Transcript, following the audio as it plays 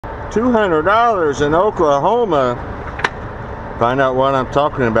$200 in Oklahoma. Find out what I'm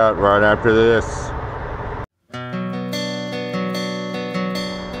talking about right after this.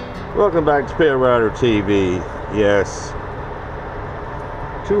 Welcome back to PaleriderTV. Yes,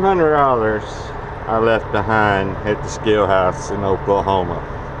 $200 I left behind at the scale house in Oklahoma.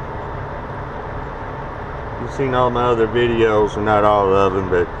 You've seen all my other videos, or not all of them,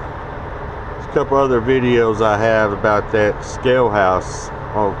 but there's a couple other videos I have about that scale house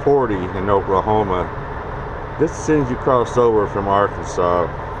on 40 in Oklahoma. This is as soon as you cross over from Arkansas.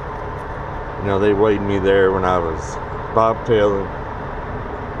 You know, they weighed me there when I was bobtailing,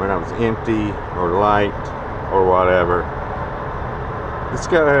 when I was empty or light or whatever. The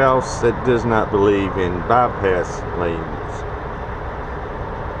scale house that does not believe in bypass lanes.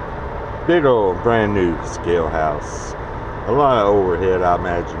 Big old brand new scale house. A lot of overhead, I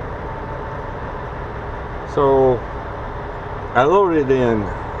imagine. So I loaded in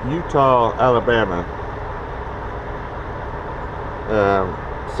Utah, Alabama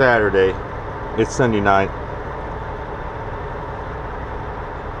Saturday. It's Sunday night.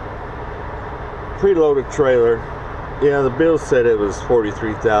 Preloaded trailer. Yeah, the bill said it was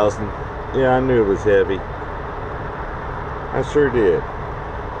 $43,000. Yeah, I knew it was heavy. I sure did.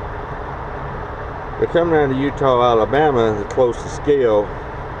 But coming out of Utah, Alabama, the closest scale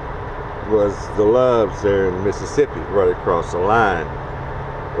was the Loves there in Mississippi, right across the line.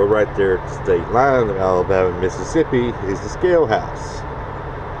 Or right there at the state line of Alabama and Mississippi is the scale house.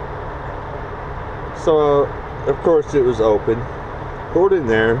 So, of course, it was open. Pulled in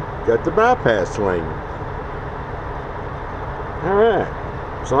there, got the bypass lane. Alright,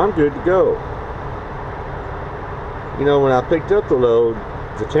 so I'm good to go. You know, when I picked up the load,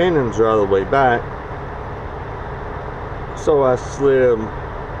 the tandems are all the way back. So I slid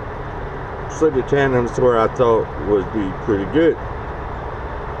the tandems to where I thought would be pretty good.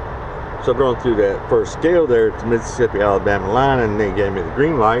 So going through that first scale there at the Mississippi-Alabama line, and they gave me the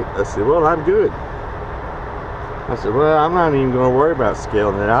green light. I said, well, I'm good. I said, well, I'm not even going to worry about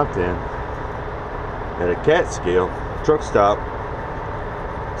scaling it out then. At a cat scale, truck stop,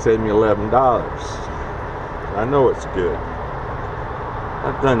 saved me $11. I know it's good.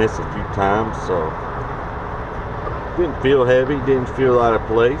 I've done this a few times, so didn't feel heavy, didn't feel out of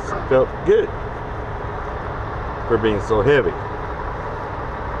place. It felt good for being so heavy.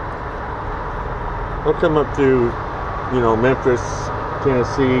 I'll come up through, you know, Memphis,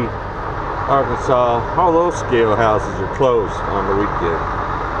 Tennessee, Arkansas. All those scale houses are closed on the weekend.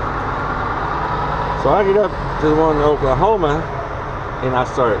 So I get up to the one in Oklahoma, and I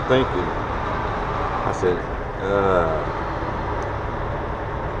started thinking. I said,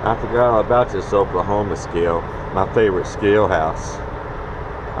 I forgot all about this Oklahoma scale, my favorite scale house.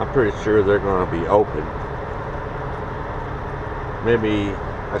 I'm pretty sure they're going to be open. Maybe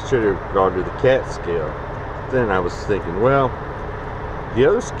I should have gone to the cat scale. Then I was thinking, well, the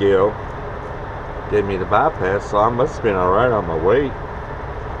other scale gave me the bypass, so I must have been alright on my weight.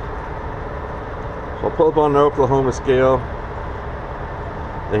 So I pulled up on the Oklahoma scale.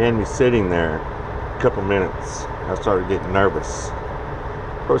 They had me sitting there a couple minutes. I started getting nervous.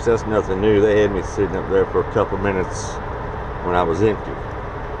 Of course, that's nothing new. They had me sitting up there for a couple minutes when I was empty.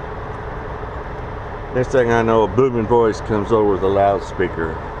 Next thing I know, a booming voice comes over the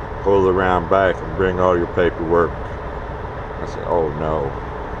loudspeaker. Pull around back and bring all your paperwork. I said, oh no.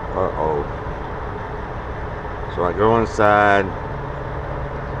 Uh-oh. So I go inside.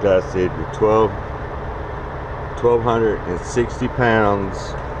 God said, you're 1,260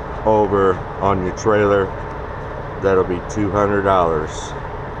 pounds over on your trailer. That'll be $200.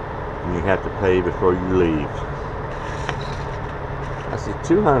 And you have to pay before you leave. I said,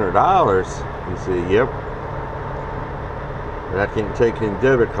 $200? He said, yep. And I can't take any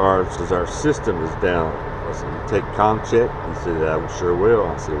debit cards because our system is down. I said, you take comp check? He said, I sure will.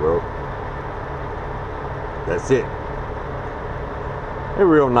 I said, well, that's it. They're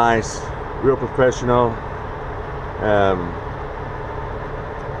real nice, real professional.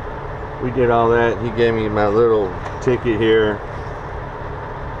 We did all that. He gave me my little ticket here.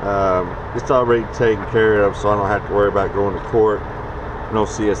 It's already taken care of, so I don't have to worry about going to court. No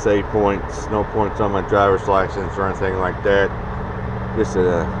CSA points, no points on my driver's license or anything like that. Just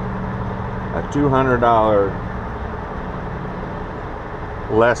a $200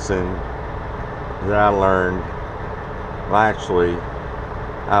 lesson that I learned. Well, actually,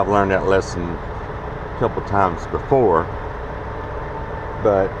 I've learned that lesson a couple times before,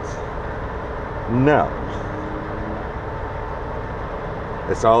 but no,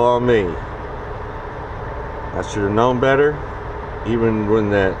 it's all on me. I should have known better. Even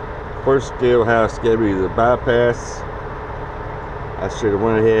when that first scale house gave me the bypass, I should have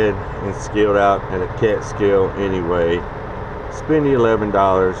went ahead and scaled out at a cat scale anyway. Spend the $11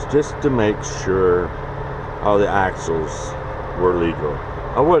 just to make sure all the axles were legal.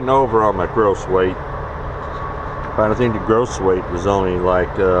 I wasn't over on my gross weight, but I think the gross weight was only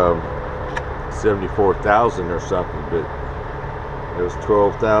like 74,000 or something, but it was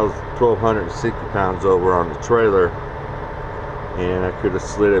 1,260 pounds over on the trailer, and I could have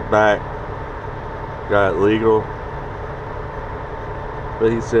slid it back, got it legal.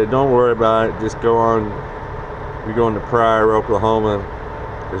 But he said, don't worry about it, just go on. You're going to Pryor, Oklahoma.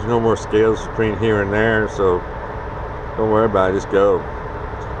 There's no more scales between here and there, so don't worry about it, just go.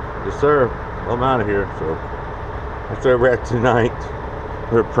 Yes, sir, I'm out of here. So that's where we're at tonight.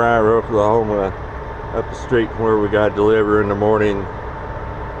 We're at Pryor, Oklahoma, up the street from where we got to deliver in the morning.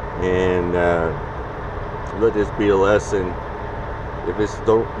 And let this be a lesson.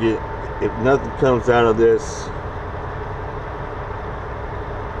 If nothing comes out of this,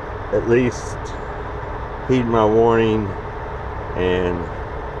 at least heed my warning and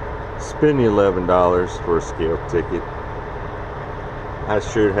spend the $11 for a scale ticket. I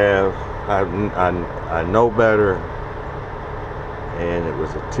should have. I know better, and it was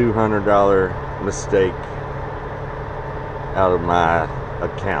a $200 mistake out of my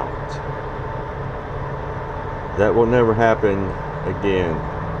account. That will never happen again.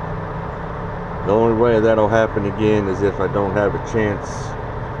 The only way that'll happen again is if I don't have a chance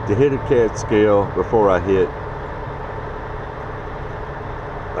to hit a cat scale before I hit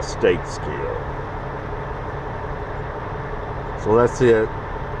a state scale. So that's it.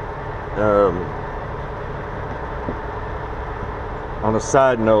 On a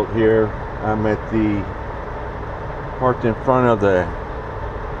side note here, I'm parked in front of the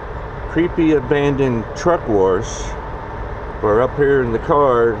creepy abandoned truck wash. We're up here in the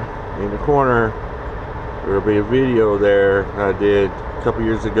car in the corner. There'll be a video there I did a couple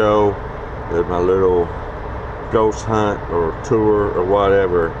years ago of my little ghost hunt or tour or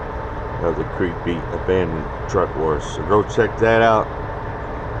whatever of the creepy abandoned truck wash. So go check that out.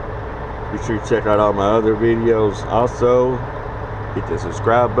 Be sure you check out all my other videos. Also, hit the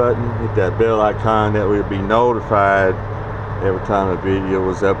subscribe button, hit that bell icon, that will be notified every time a video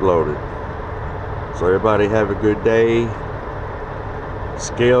was uploaded. So everybody have a good day.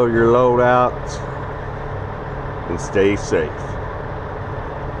 Scale your load out and stay safe.